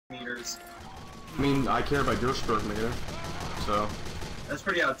meters. I mean, I care about your stroke meter, so... That's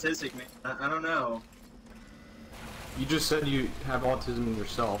pretty autistic, man. I don't know. You just said you have autism in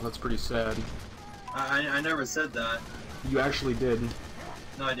yourself. That's pretty sad. I never said that. You actually did.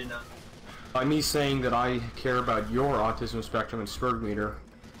 No, I did not. By me saying that I care about your autism spectrum and stroke meter,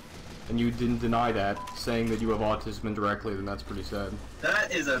 and you didn't deny that, saying that you have autism indirectly, then that's pretty sad.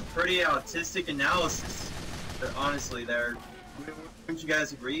 That is a pretty autistic analysis. But honestly, there. Wouldn't you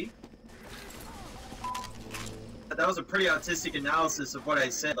guys agree? That was a pretty autistic analysis of what I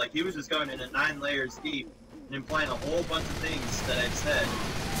said. Like, he was just going into 9 layers deep and implying a whole bunch of things that I've said.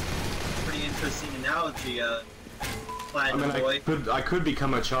 Pretty interesting analogy, Platinum Boy. I could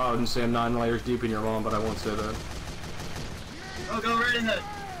become a child and say I'm 9 layers deep in your mom, but I won't say that. Oh, go right ahead.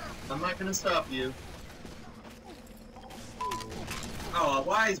 I'm not gonna stop you. Oh, a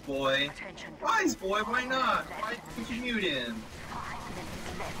wise boy. Wise boy, why not? Why didn't you mute him?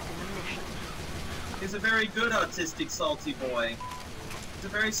 He's a very good autistic salty boy. He's a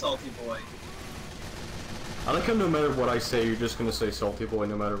very salty boy. I like how no matter what I say, you're just gonna say salty boy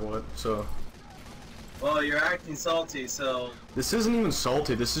no matter what, so... Well, you're acting salty, so... This isn't even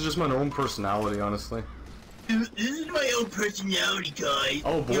salty, this is just my own personality, honestly. This is my own personality, guys.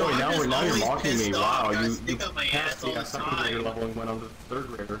 Oh boy, you know, now you're mocking me, wow, you up my passed ass the second grader level and went on to 3rd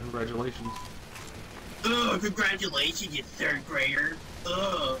grader, congratulations. Ugh, congratulations, you 3rd grader.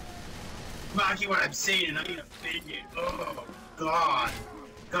 Ugh. Mocking what I'm saying and I'm being offended. Oh, God.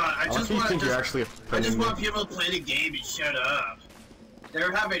 God, I just want people to play the game and shut up.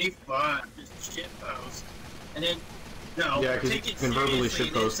 Never have any fun. Just shitpost. And then, no, yeah, take it you can verbally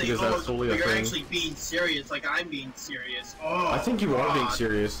shitpost because that's totally a thing. You're actually being serious, like I'm being serious. Oh, I think you are being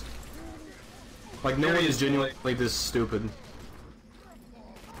serious. Like, no one is genuinely this stupid.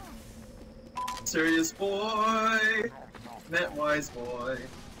 Serious boy. Met wise boy.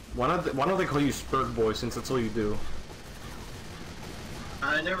 Why don't they call you Spurg Boy, since that's all you do?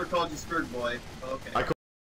 I never called you Spurg Boy. Okay.